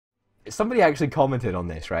somebody actually commented on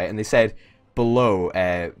this, right? And they said below,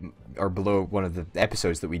 or below one of the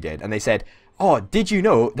episodes that we did, and they said, "Oh, did you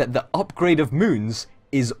know that the upgrade of moons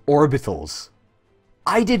is orbitals?"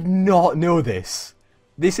 I did not know this.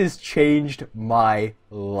 This has changed my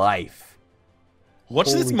life. Watch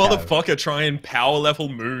Holy this cow. motherfucker try and power level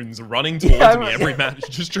moons, running towards me every match,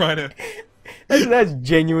 just trying to... That's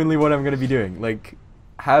genuinely what I'm going to be doing. Like,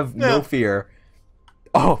 have no fear.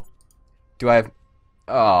 Oh! Do I have...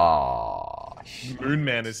 Oh, Moon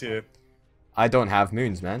Man is here. I don't have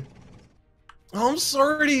moons, man. I'm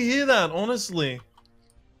sorry to hear that, honestly.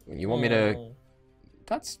 You want me to...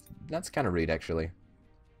 That's kind of rude, actually.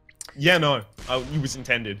 Yeah, no. It was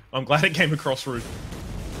intended. I'm glad it came across rude.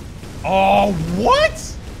 Oh,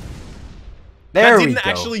 what? There we That go. didn't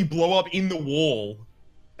actually blow up in the wall.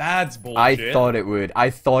 That's bullshit. I thought it would. I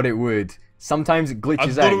thought it would. Sometimes it glitches out.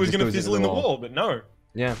 I thought it was going to fizzle in the wall, but no.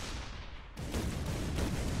 Yeah.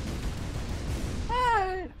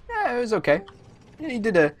 Yeah, it was okay. Yeah, you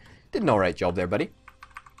did an alright job there, buddy.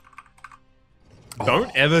 Don't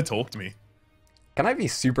ever talk to me. Can I be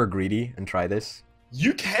super greedy and try this?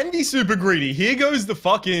 You can be super greedy. Here goes the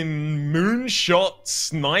fucking moonshot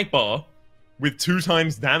sniper with 2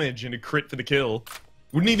 times damage and a crit for the kill.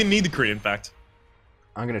 Wouldn't even need the crit, in fact.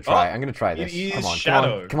 I'm gonna try. I'm gonna try this. It is Come on,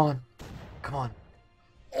 Shadow. come on, come on,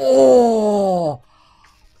 come on. Oh!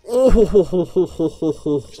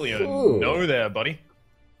 Oh! Actually, a no there, buddy.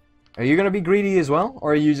 Are you gonna be greedy as well,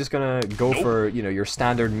 or are you just gonna go for, you know, your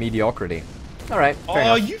standard mediocrity? All right. Fair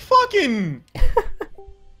enough. You fucking.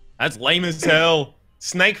 That's lame as hell.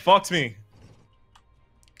 Snake fucked me.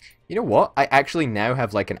 You know what? I actually now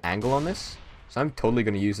have like an angle on this, so I'm totally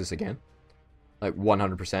gonna use this again, like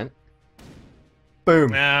 100%.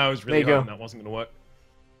 Boom. Nah, I was really There you hoping go. that wasn't gonna work.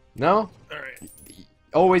 No. Alright.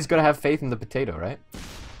 Always gotta have faith in the potato, right?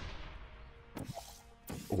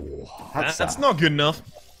 Oh, That's not good enough.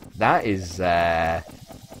 That is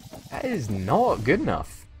not good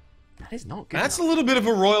enough. That is not good That's enough. a little bit of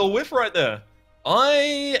a royal whiff right there.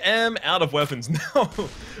 I am out of weapons now.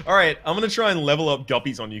 Alright, I'm gonna try and level up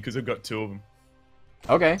guppies on you because I've got 2 of them.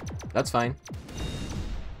 Okay, that's fine.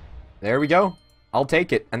 There we go. I'll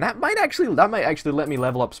take it. And that might actually let me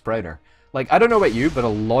level up Sprouter. Like, I don't know about you, but a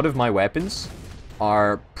lot of my weapons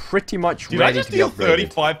are pretty much Did I ready just to be deal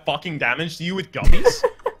upgraded. 35 fucking damage to you with guppies?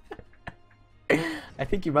 I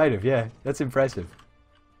think you might have, yeah. That's impressive.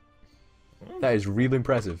 That is real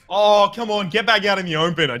impressive. Oh, come on, get back out in the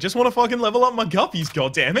open. I just want to fucking level up my guppies,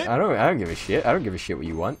 goddammit. I don't give a shit. I don't give a shit what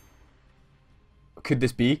you want. Could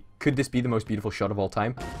this be the most beautiful shot of all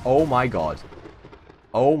time? Oh my god.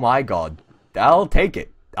 Oh my god. I'll take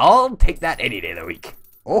it. I'll take that any day of the week.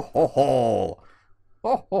 Oh ho ho.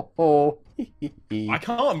 Oh ho ho. I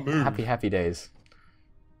can't move. Happy days.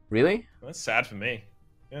 Really? That's sad for me.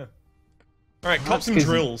 Yeah. Alright, Well, cop some that's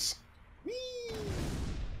 'cause drills. Whee!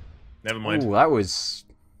 Never mind. Ooh, that was...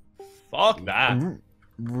 Fuck that. I'm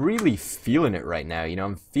really feeling it right now, you know?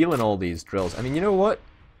 I'm feeling all these drills. I mean, you know what?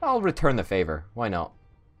 I'll return the favor. Why not?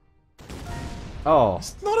 Oh.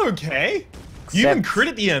 It's not okay. You even crit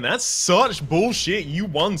at the end. That's such bullshit. You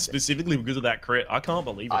won specifically because of that crit. I can't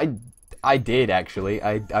believe it. I did, actually.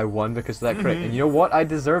 I won because of that crit. And you know what? I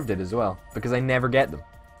deserved it as well. Because I never get them.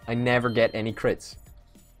 I never get any crits.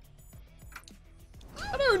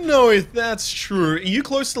 I don't know if that's true. Are you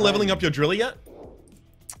close to leveling up your driller yet?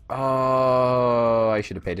 Oh, I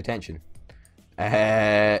should have paid attention.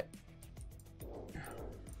 I'm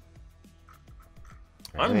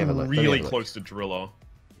Let me have a look, let me really have a look. close to driller.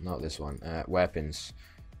 Not this one. Weapons.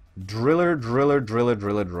 Driller.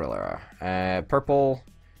 Purple.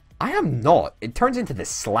 I am not. It turns into the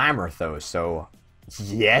slammer though, so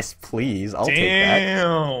yes, please. I'll take that.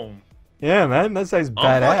 Damn. Yeah, man, that sounds I'm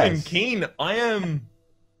badass. fucking keen.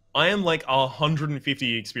 I am like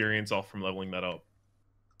 150 experience off from leveling that up.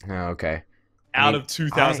 Oh, okay. Out of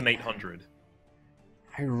 2,800.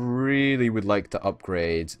 I really would like to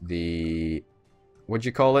upgrade the... What'd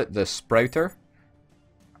you call it? The Sprouter?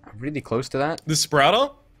 I'm really close to that. The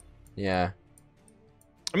Sprouter? Yeah.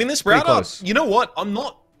 I mean, the Pretty Sprouter, close. you know what? I'm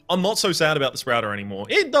not so sad about the Sprouter anymore.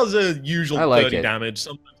 It does a usual I like 30 it. damage.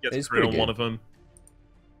 Sometimes gets It's a crit pretty on one good. of them.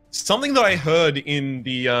 Something that I heard in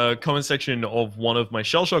the comment section of one of my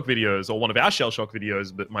ShellShock videos, or one of our ShellShock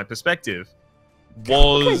videos, but my perspective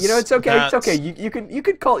was. Okay, you know, it's okay. That... It's okay.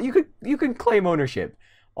 You can claim ownership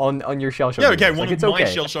on your ShellShock. Yeah, okay. videos. One Like, of my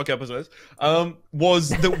okay. ShellShock episodes was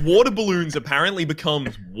that water balloons apparently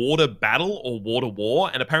becomes water battle or water war,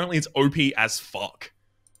 and apparently it's OP as fuck.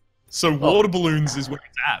 So water balloons is where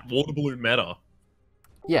it's at. Water balloon meta.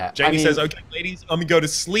 Yeah. Jamie I mean, says, "Okay, ladies, I'm gonna go to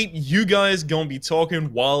sleep. You guys gonna be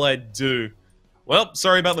talking while I do." Well,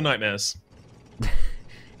 sorry about the nightmares.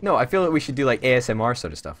 No, I feel like we should do like ASMR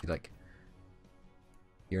sort of stuff. Like,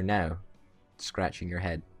 you're now scratching your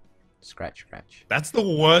head. Scratch, scratch. That's the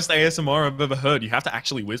worst ASMR I've ever heard. You have to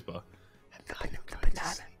actually whisper. The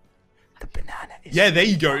banana. The banana is... Yeah, there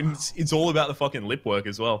you go. It's all about the fucking lip work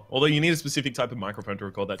as well. Although you need a specific type of microphone to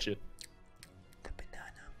record that shit. The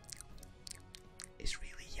banana is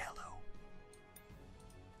really yellow.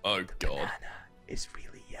 Oh, The God. banana is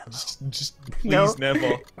really yellow. Just please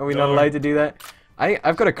never. Are we not allowed to do that?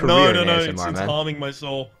 I've got a career in ASMR, it's man. harming my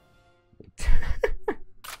soul.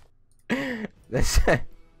 That's...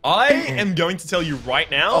 I am going to tell you right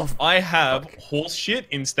now, Oh, I have horse shit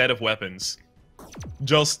instead of weapons.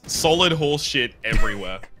 Just solid horse shit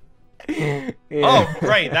everywhere. Yeah. Oh,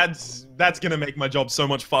 great. That's gonna make my job so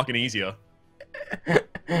much fucking easier.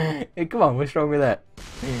 Hey, come on, what's wrong with that?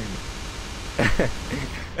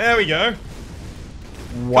 There we go.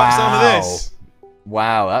 Wow. Got some of this.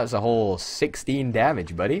 Wow, that was a whole 16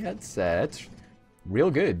 damage, buddy. That's real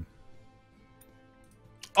good.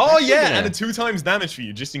 Oh, That's yeah, gonna- and a 2 times damage for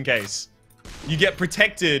you, just in case. You get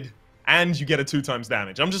protected, and you get a 2 times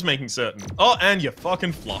damage. I'm just making certain. Oh, and you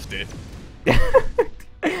fucking fluffed it.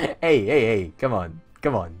 hey, come on.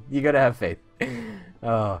 You gotta have faith.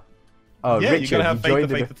 Oh, Yeah, Richard, you gotta have faith, joined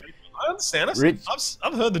the faith, the faith. I understand.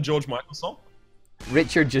 I've heard the George Michael song.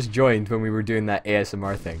 Richard just joined when we were doing that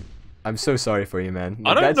ASMR thing. I'm so sorry for you, man.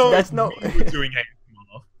 I don't know that's if not... we were doing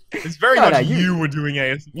ASMR. It's very No, much no, you were doing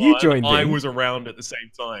ASMR. you joined and I in. was around at the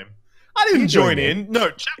same time. I didn't You join joined in. No,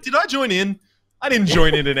 chap, did I join in? I didn't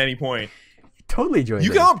join in at any point. Totally joined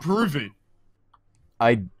You in. can't prove it.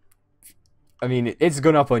 I mean, it's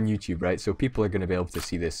going up on YouTube, right? So people are going to be able to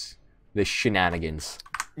see this shenanigans.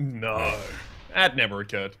 No, that never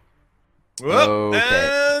occurred. Whoop,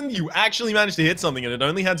 Okay. and you actually managed to hit something, and it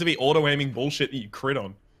only had to be auto-aiming bullshit that you crit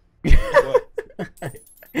on.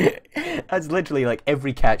 That's literally like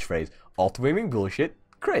every catchphrase. Auto-aiming bullshit,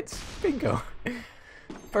 crits, bingo.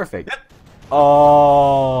 Perfect. Yep.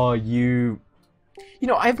 Oh, you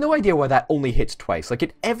know, I have no idea why that only hits twice. Like,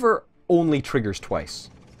 it ever only triggers twice,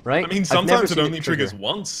 right? I mean, I've never sometimes it seen only trigger. triggers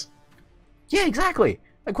once. Yeah,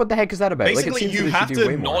 like what the heck is that about? Like, it Basically, seems you that it have should do to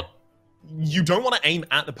way more. not... You don't want to aim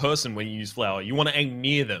at the person when you use flower. You want to aim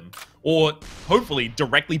near them. Or, hopefully,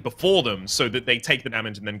 directly before them so that they take the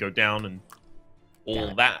damage and then go down and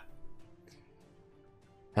all that.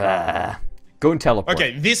 Go and teleport.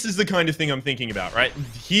 Okay, this is the kind of thing I'm thinking about, right?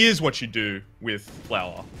 Here's what you do with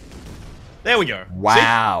flower. There we go.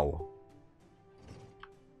 Wow.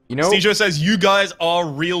 You know, Stejo says, you guys are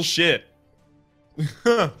real shit.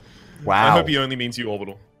 wow. I hope he only means you,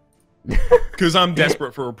 Orbital. Because I'm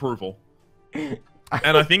desperate for approval.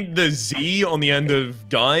 And I think the Z on the end of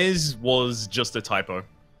guys was just a typo.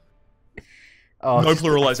 Oh, No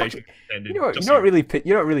pluralization. You know what really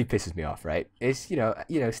pisses me off, right? Is you know,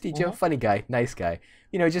 Stejo, funny guy, nice guy.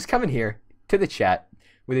 You know, just coming here to the chat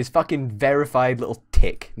with his fucking verified little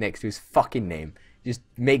tick next to his fucking name just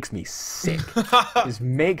makes me sick. Just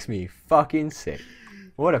makes me fucking sick.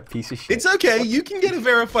 What a piece of shit. It's okay. You can get a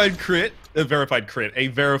verified tick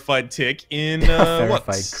in what?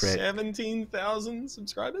 Verified crit. 17,000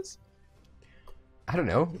 subscribers. I don't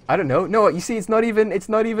know. No, you see, it's not even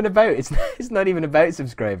about subscribers. It's not even about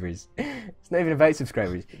subscribers.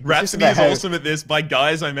 It's Rhapsody just is about how... awesome at this. By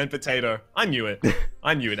guys, I meant potato. I knew it.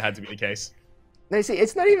 I knew it had to be the case. No, see,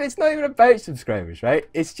 it's not even about subscribers, right?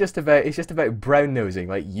 It's just about brown nosing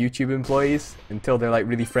like YouTube employees until they're like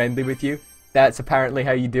really friendly with you. That's apparently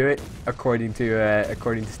how you do it, according to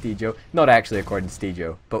Stejo. Not actually according to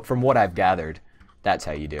Stejo, but from what I've gathered, that's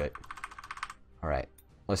how you do it. All right,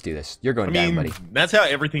 let's do this. You're going down, buddy. That's how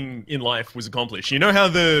everything in life was accomplished. You know how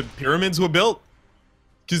the pyramids were built?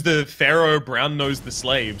 Because the pharaoh brown-nosed the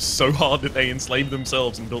slaves so hard that they enslaved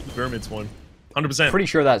themselves and built the pyramids for him. 100%. Pretty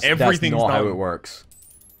sure that's not how done. it works.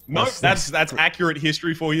 No, that's accurate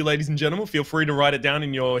history for you, ladies and gentlemen. Feel free to write it down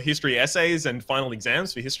in your history essays and final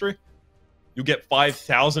exams for history. You'll get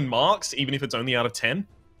 5,000 marks, even if it's only out of 10.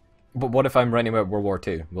 But what if I'm writing about World War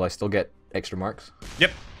II? Will I still get extra marks?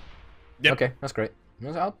 Yep. Okay, that's great.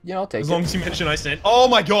 I'll take it. As long as you mention I sent. Oh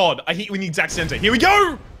my god! I hit you in the exact center. Here we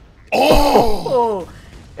go! Oh!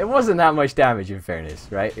 It wasn't that much damage, in fairness,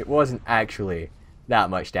 right? It wasn't actually that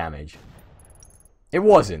much damage. It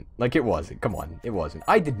wasn't. Like, it wasn't. Come on. It wasn't.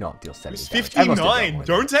 I did not deal 70 damage. It's 59!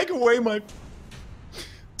 Don't take away my...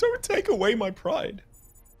 Don't take away my pride.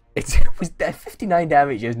 It was that 59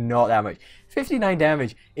 damage is not that much. 59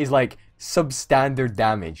 damage is like substandard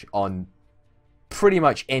damage on pretty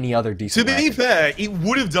much any other decent To be weapon. fair, it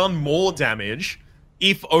would have done more damage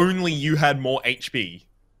if only you had more HP.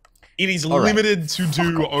 It is All right. limited to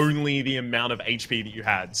do only the amount of HP that you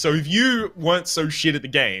had. So if you weren't so shit at the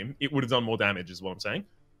game, it would have done more damage, is what I'm saying.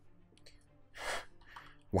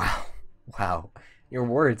 Wow. Wow. Your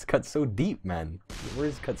words cut so deep, man. Your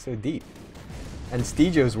words cut so deep. And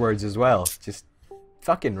Stejo's words as well. Just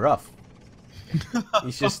fucking rough.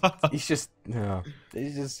 he's just no.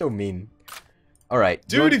 He's just so mean. Alright.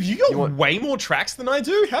 Dude, have you got way more tracks than I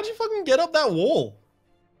do? How'd you fucking get up that wall?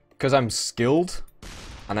 Because I'm skilled.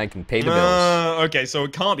 And I can pay the bills. Okay, so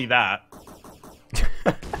it can't be that.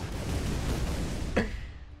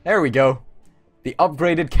 There we go. The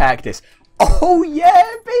upgraded cactus. Oh yeah,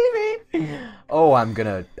 baby! Oh, I am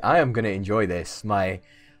gonna enjoy this. My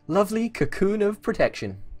lovely cocoon of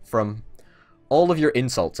protection from all of your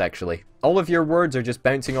insults, actually. All of your words are just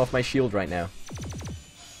bouncing off my shield right now.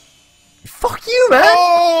 Fuck you, man!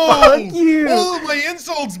 Oh! Fuck you! All of my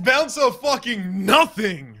insults bounce off fucking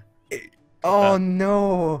nothing! Oh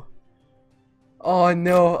no. Oh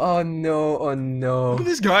no, oh no, oh no. Look at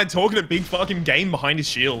this guy talking a big fucking game behind his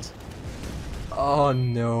shield. Oh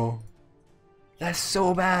no. That's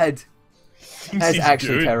so bad. That's He's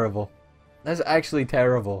actually good. terrible. That's actually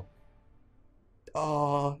terrible.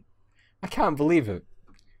 Oh, I can't believe it.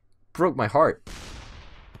 Broke my heart.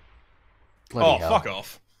 Bloody hell. Fuck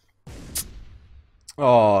off.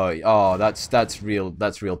 Oh, that's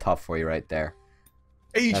real tough for you right there.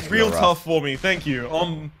 He's That's real real rough. tough for me, thank you.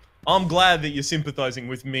 I'm glad that you're sympathizing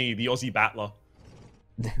with me, the Aussie battler.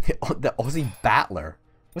 The Aussie battler.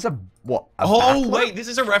 What's a what? A Oh battler? wait, this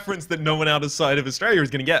is a reference that no one outside of Australia is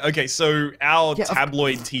gonna get. Okay, so our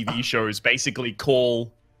tabloid TV shows basically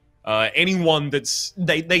call anyone that's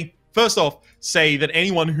they first off say that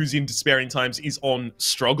anyone who's in despairing times is on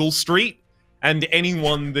struggle street, and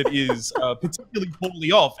anyone that is particularly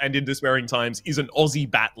poorly off and in despairing times is an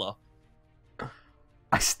Aussie battler.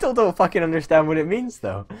 I still don't fucking understand what it means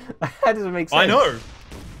though. That doesn't make sense. I know.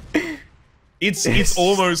 It's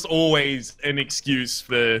almost always an excuse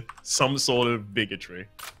for some sort of bigotry.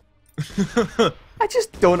 I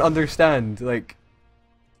just don't understand, like,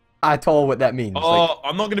 at all what that means. Oh, Like,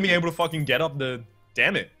 I'm not gonna be able to fucking get up the...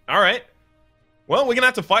 Damn it. Alright. Well, we're gonna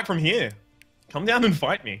have to fight from here. Come down and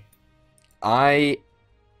fight me. I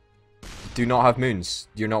do not have moons.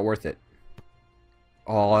 You're not worth it.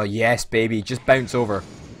 Oh, yes, baby. Just bounce over.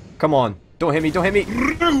 Come on. Don't hit me. Don't hit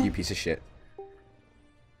me. You piece of shit.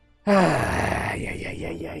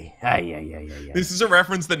 This is a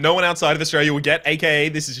reference that no one outside of Australia would get, aka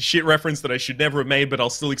this is a shit reference that I should never have made, but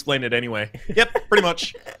I'll still explain it anyway. Yep, pretty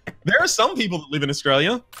much. There are some people that live in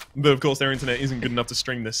Australia, but of course their internet isn't good enough to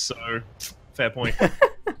stream this, so fair point.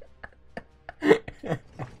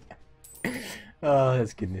 Oh,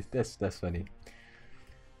 that's goodness. That's funny.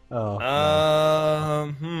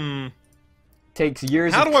 Oh. Takes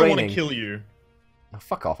years How of do training. I want to kill you? Oh,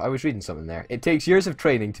 fuck off. I was reading something there. It takes years of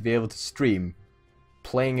training to be able to stream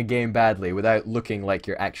playing a game badly without looking like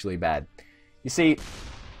you're actually bad. You see,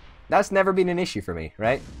 that's never been an issue for me,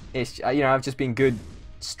 right? It's, you know, I've just been good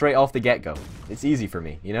straight off the get-go. It's easy for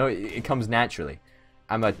me, you know? It comes naturally.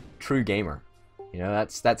 I'm a true gamer. You know,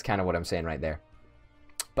 that's kind of what I'm saying right there.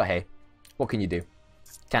 But hey, what can you do?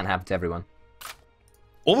 Can't happen to everyone.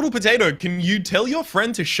 Orbital Potato, can you tell your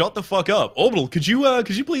friend to shut the fuck up? Orbital, could you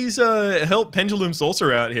please help Pendulum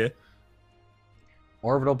Saucer out here?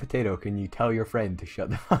 Orbital Potato, can you tell your friend to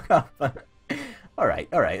shut the fuck up?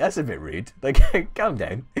 Alright, that's a bit rude. Like, calm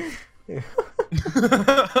down. No,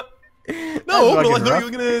 Orbital, I thought you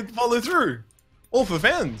were gonna follow through. All for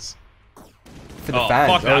fans. For the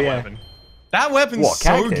fans, fuck that yeah. weapon. That weapon's What,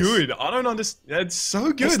 so cactus? good. I don't understand. It's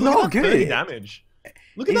so good. It's Look not at that good. 30 damage.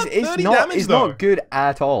 Look at that 30 damage, it's though. not good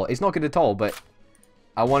at all. It's not good at all, but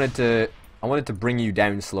I wanted to bring you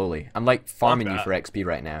down slowly. I'm like farming you for XP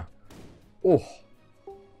right now. Oh.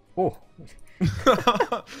 Oh.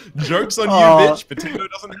 Joke's on you, Aw. bitch. Potato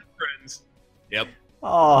doesn't have friends. Yep.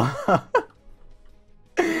 Oh.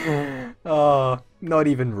 Oh, not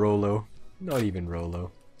even Rolo. Not even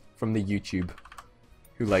Rolo. From the YouTube.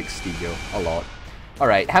 Who likes Stego a lot.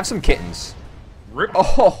 Alright, have some kittens. Rip. Oh,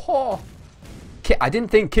 ho, ho. I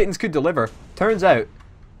didn't think kittens could deliver. Turns out,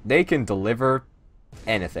 they can deliver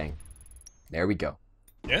anything. There we go.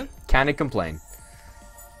 Yeah? Can't complain.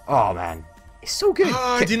 Oh, man. It's so good.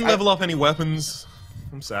 I didn't level up any weapons.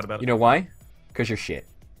 I'm sad about it. You know why? Because you're shit.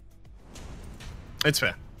 It's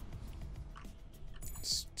fair.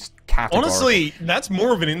 It's just categorical. Honestly, that's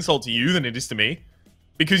more of an insult to you than it is to me.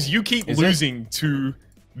 Because you keep Is it? losing to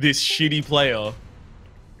this shitty player.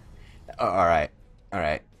 Alright.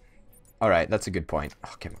 Alright. Alright, that's a good point.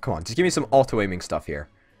 Okay, come on. Just give me some auto-aiming stuff here.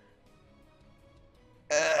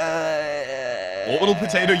 Orbital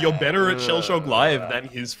Potato, you're better at ShellShock Live than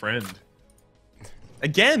his friend.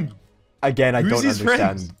 Again, Again, I who's don't his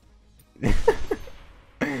understand.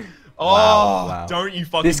 Oh, Wow. don't you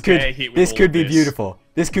fucking This could dare hit with this all could of be this. beautiful.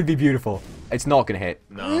 This could be beautiful. It's not gonna hit.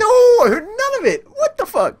 No. No, none of it. What the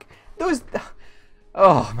fuck? Those.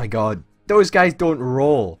 Oh my god. Those guys don't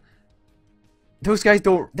roll. Those guys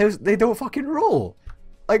don't. They don't fucking roll.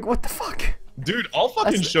 Like what the fuck? Dude, I'll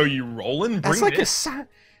fucking show you rolling. Bring That's like this. yeah,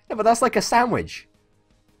 but that's like a sandwich.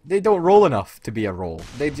 They don't roll enough to be a roll.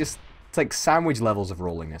 They just. It's like sandwich levels of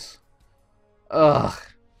rollingness. Ugh.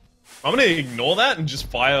 I'm gonna ignore that and just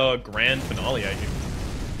fire grand finale at you.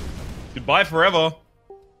 Goodbye forever.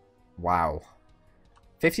 Wow.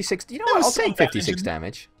 56. You know There what? was I'll some take 56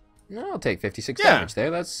 damage. damage. No, I'll take 56 Yeah. damage there.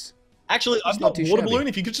 That's. Actually, I've not got too water shabby. balloon.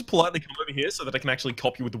 If you could just politely come over here so that I can actually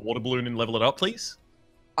cop you with the water balloon and level it up, please.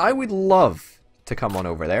 I would love to come on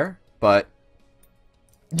over there, but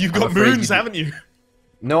You've I'm got afraid moons, you- haven't you?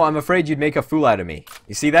 no, I'm afraid you'd make a fool out of me.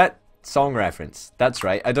 You see that? Song reference. That's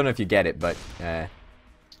right. I don't know if you get it, but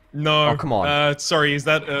No. Oh, come on. Sorry, is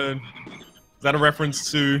that a reference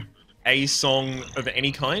to a song of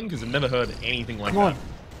any kind? Because I've never heard anything like come that. on.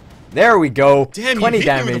 There we go. Damn, 20 you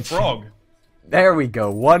hit me with damage. a frog. There we go.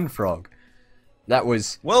 One frog. That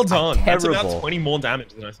was Well done. That's terrible. about 20 more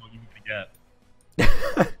damage than I thought you were gonna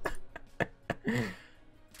get.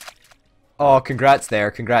 Oh, congrats there.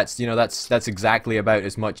 Congrats. You know, that's exactly about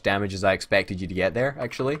as much damage as I expected you to get there,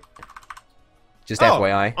 actually. Just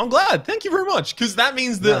FYI. I'm glad. Thank you very much. Because that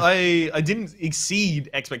means that Yeah. I didn't exceed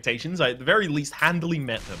expectations. I at the very least handily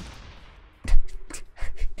met them.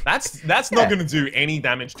 That's not gonna do any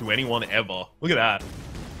damage to anyone ever. Look at that.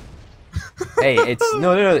 Hey, it's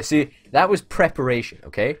no. See, that was preparation,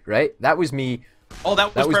 okay? Right? That was me. Oh,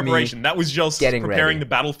 that was was me preparation. That was just getting preparing ready. the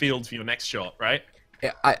battlefield for your next shot, right?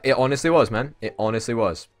 It honestly was, man. It honestly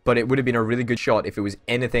was. But it would have been a really good shot if it was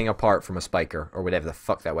anything apart from a spiker or whatever the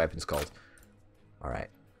fuck that weapon's called. All right,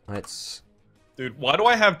 let's. Dude, why do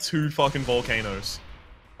I have 2 fucking volcanoes?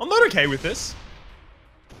 I'm not okay with this.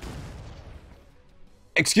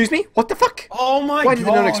 Excuse me? What the fuck? Oh my god. Why did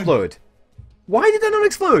it not explode? Why did that not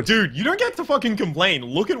explode? Dude, you don't get to fucking complain.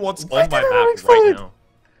 Look at what's Why on my did it not map right explode? now.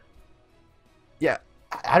 Yeah,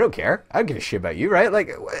 I don't care. I don't give a shit about you, right? Like,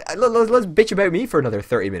 let's bitch about me for another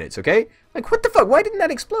 30 minutes, okay? Like, what the fuck? Why didn't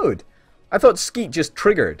that explode? I thought Skeet just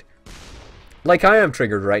triggered. Like I am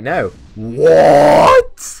triggered right now.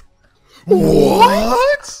 What?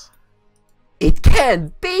 What? It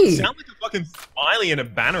can't be. You sound like a fucking smiley in a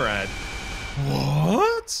banner ad.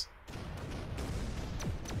 What?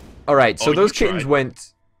 All right, so Oh, those you kittens tried.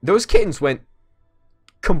 went. Those kittens went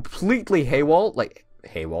completely haywall, like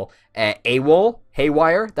AWOL,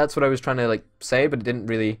 haywire. That's what I was trying to like say, but it didn't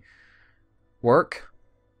really work.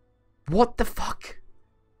 What the fuck?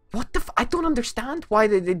 What the? I don't understand why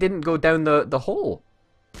they didn't go down the hole.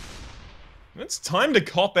 It's time to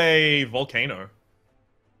cop a volcano.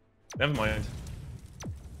 Never mind.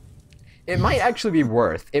 It might actually be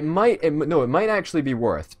worth. It might actually be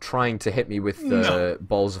worth trying to hit me with the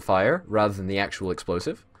balls of fire rather than the actual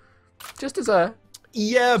explosive. Just as a.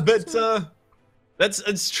 Yeah, but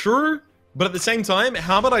it's true. But at the same time,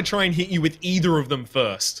 how about I try and hit you with either of them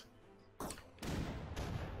first?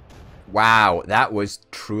 Wow, that was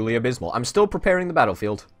truly abysmal. I'm still preparing the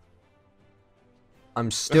battlefield.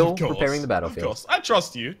 I'm still Of course, preparing the Of battlefield. course, I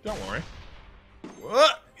trust you. Don't worry.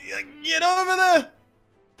 What? Get over there!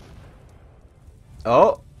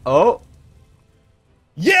 Oh,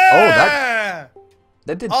 Yeah!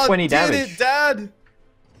 that did I 20 did damage. it,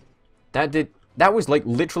 Dad! That was like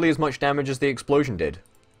literally as much damage as the explosion did.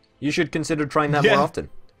 You should consider trying that Yeah. more often.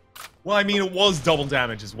 Well, I mean, it was double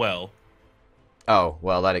damage as well. Oh,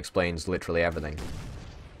 well, that explains literally everything.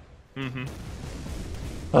 Mm-hmm.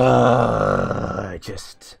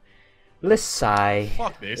 Just let's sigh.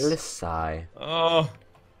 Fuck this. Let's sigh. Oh,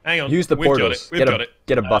 hang on. Use the We've got portals. it. We've got it.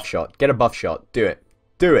 Get a buff shot. Get a buff shot. Do it.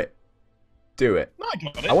 Do it. Do it. No, I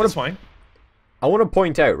got it. I wanna- It's fine. I want to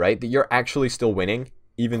point out, right, that you're actually still winning,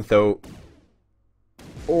 even though.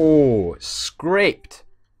 Oh, scraped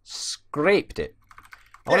it.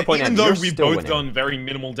 I want to point Even out though you're we've still both winning. done very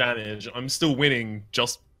minimal damage, I'm still winning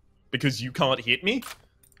just because you can't hit me.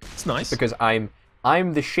 It's nice. Because I'm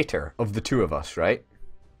the shitter of the two of us, right?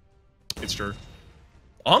 It's true.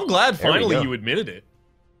 I'm glad There we finally go. you admitted it.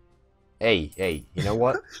 Hey, you know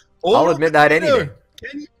what? Or I'll admit that any day.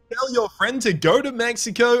 Can you tell your friend to go to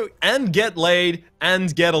Mexico and get laid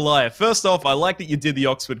and get alive? First off, I like that you did the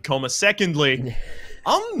Oxford comma. Secondly,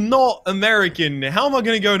 I'm not American. How am I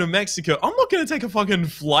going to go to Mexico? I'm not going to take a fucking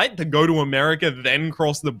flight to go to America, then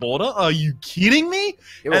cross the border. Are you kidding me?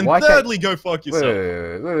 Yeah, and thirdly, go fuck yourself.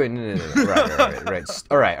 Wait, no.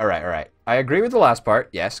 Right. All right. I agree with the last part.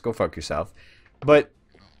 Yes, go fuck yourself. But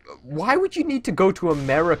why would you need to go to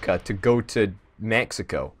America to go to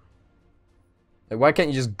Mexico? Like, why can't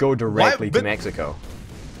you just go directly to Mexico?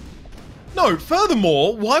 No,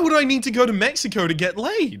 furthermore, why would I need to go to Mexico to get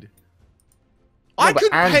laid? I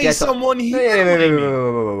could pay someone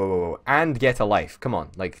here. And get a life. Come on,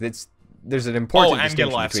 like there's an important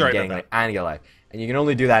distinction between getting like and get a life, and you can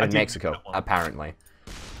only do that in Mexico, apparently.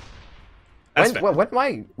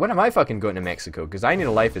 When am I fucking going to Mexico? Because I need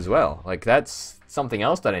a life as well. Like that's something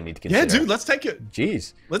else that I need to consider. Yeah, dude, let's take it.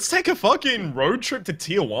 Jeez, let's take a fucking road trip to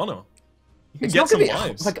Tijuana. You can it's get not some gonna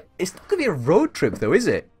lives. Like it's not gonna be a road trip though, is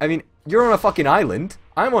it? I mean, you're on a fucking island.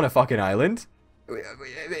 I'm on a fucking island.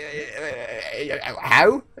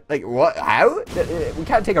 How? Like what? How? We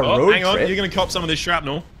can't take a road trip. Hang on, you're gonna cop some of this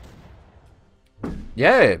shrapnel.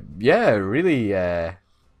 Yeah, really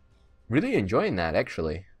enjoying that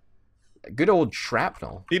actually. Good old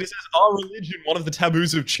shrapnel. Peter says, "Our religion, one of the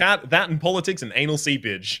taboos of chat, that and politics and anal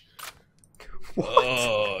seepage." What?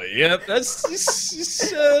 Oh, yeah, that's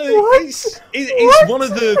it's What? one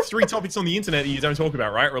of the 3 topics on the internet that you don't talk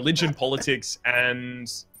about, right? Religion, politics, and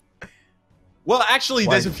well, actually,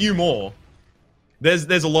 there's a few more. There's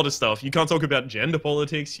a lot of stuff. You can't talk about gender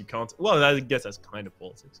politics. You can't. Well, I guess that's kind of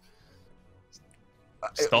politics.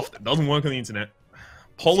 Stuff that doesn't work on the internet.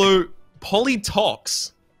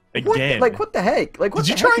 Polytox again. What the heck? Like, what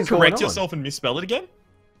did you try and correct yourself and misspell it again?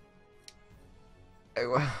 Like,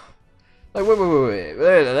 wait.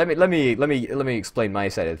 Let me explain my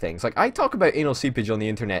side of things. Like, I talk about anal seepage on the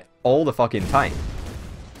internet all the fucking time.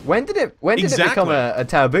 When did it become a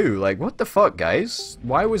taboo? Like, what the fuck, guys?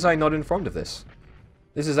 Why was I not informed of this?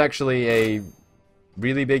 This is actually a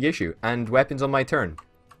really big issue. And weapons on my turn.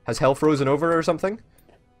 Has hell frozen over or something?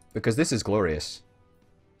 Because this is glorious.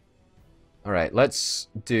 Alright, let's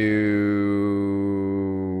do...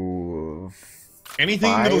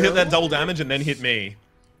 anything that'll hit that double damage and then hit me.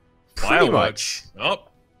 Pretty much.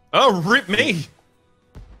 Oh, rip me!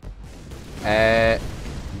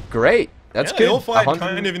 Great. That's good. They all fight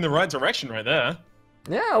kind of in the right direction right there.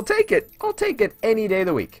 Yeah, I'll take it. I'll take it any day of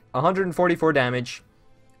the week. 144 damage.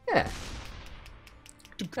 Yeah.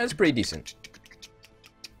 That's pretty decent.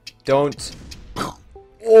 Don't...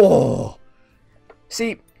 Oh!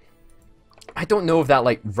 See, I don't know if that,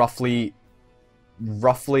 like, roughly,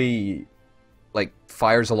 like,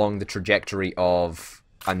 fires along the trajectory of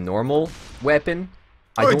a normal weapon.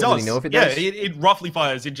 I don't really know if it does. Yeah, it roughly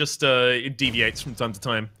fires. It just, it deviates from time to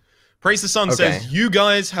time. Praise the Sun says, you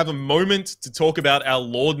guys have a moment to talk about our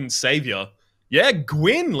Lord and Savior. Yeah,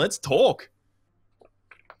 Gwyn, let's talk.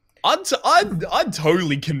 I'd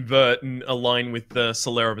totally convert and align with the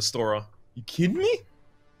Solera Vestora. You kidding me?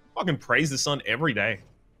 Fucking praise the Sun every day.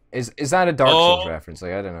 Is that a Dark Souls reference?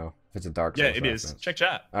 Like, I don't know if it's a Dark Souls reference. Yeah, it is. Check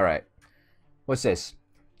chat. Alright. What's this?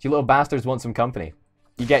 You little bastards want some company.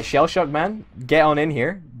 You get ShellShock, man? Get on in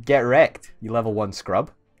here. Get wrecked. You level 1 scrub.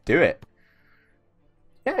 Do it.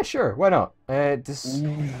 Yeah, sure. Why not? Them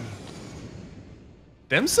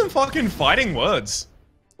some fucking fighting words.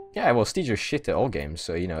 Yeah, well, Steve's your shit at all games,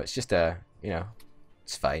 so, you know, it's just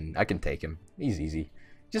it's fine. I can take him. He's easy.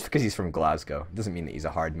 Just because he's from Glasgow doesn't mean that he's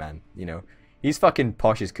a hard man, you know? He's fucking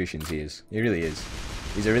posh as cushions, he is. He really is.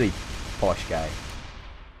 He's a really posh guy.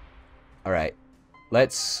 Alright.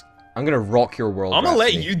 I'm gonna rock your world, I'm gonna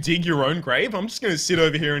Rhapsody. let you dig your own grave. I'm just gonna sit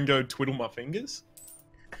over here and go twiddle my fingers.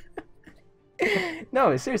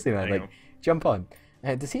 No, seriously, man. Like, jump on.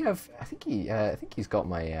 Does he have... I think he's got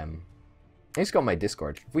my... he's got my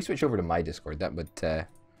Discord. If we switch over to my Discord, that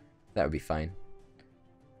would be fine.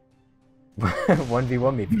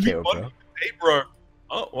 1v1 me, potato, bro. Hey, bro.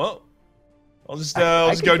 Oh, well. I'll just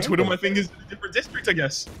go twiddle my fingers in a different district, I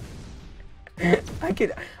guess. I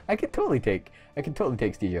could totally take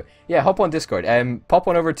Stevio. Yeah, hop on Discord. Pop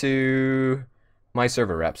on over to my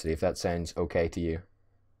server, Rhapsody, if that sounds okay to you.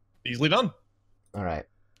 Easily done. Alright.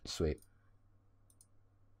 Sweet.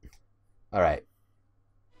 Alright.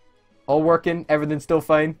 All working, everything's still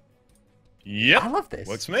fine. Yep. I love this.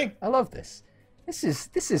 Works for me. I love this. This is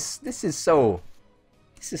so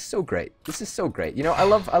great. This is so great. You know, I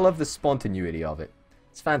love the spontaneity of it.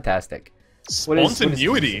 It's fantastic.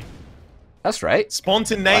 Spontaneity? That's right.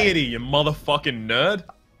 Spontaneity, you motherfucking nerd.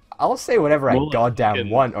 I'll say whatever I goddamn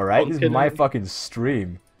want, alright? This is my fucking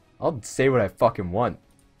stream. I'll say what I fucking want.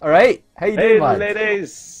 Alright? How you doing, man? Hey,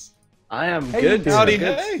 ladies. I am good. Howdy,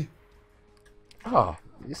 hey. Oh,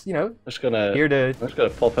 just, you know, I'm just gonna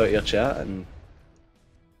pop out your chat and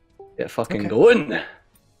Get fucking Okay. going. Do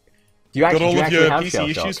you actually, Got all do you of actually your have PC ShellShock?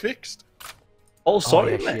 issues fixed? All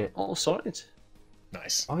sorted, yeah, mate. shit. All sorted.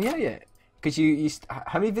 Nice. Oh yeah, yeah. Because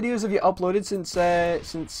how many videos have you uploaded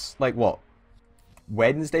since like what?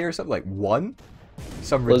 Wednesday or something? Like one?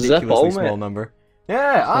 Some Well, zip ridiculously all, small mate. number.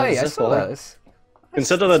 Yeah, I zip saw all. that.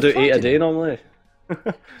 Consider I do 8 a fucking- day normally.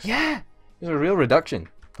 Yeah, there's a real reduction.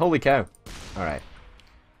 Holy cow! All right.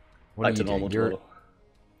 What Back are to you normal doing? tomorrow.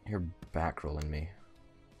 You're back rolling me.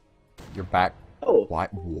 You're back. Oh,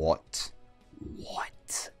 What? What?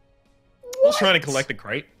 What? I was trying to collect the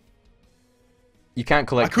crate. You can't I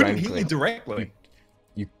collect couldn't ground hit you crate. directly.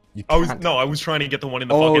 You I was can't. no, I was trying to get the one in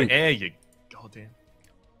the Oh, fucking air. You goddamn.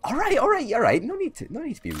 All right, all right, all right. No need to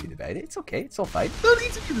be rude about it. It's okay. It's all fine. No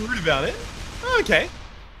need to be rude about it. Okay.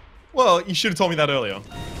 Well, you should have told me that earlier.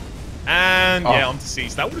 And yeah, I'm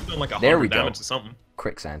deceased. That would have done like There we 100 go. damage or something.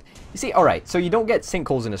 Quicksand. You see, all right. So you don't get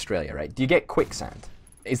sinkholes in Australia, right? Do you get quicksand?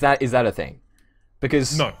 Is that a thing?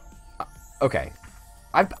 Because No. okay,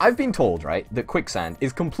 I've been told, right, that quicksand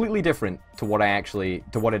is completely different to what it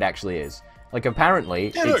actually is. Like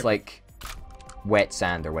apparently Yeah, no. it's like wet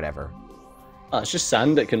sand or whatever. ah, it's just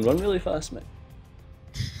sand that can run really fast, mate.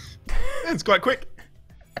 Yeah, it's quite quick.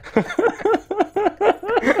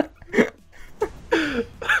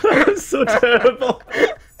 That's so terrible.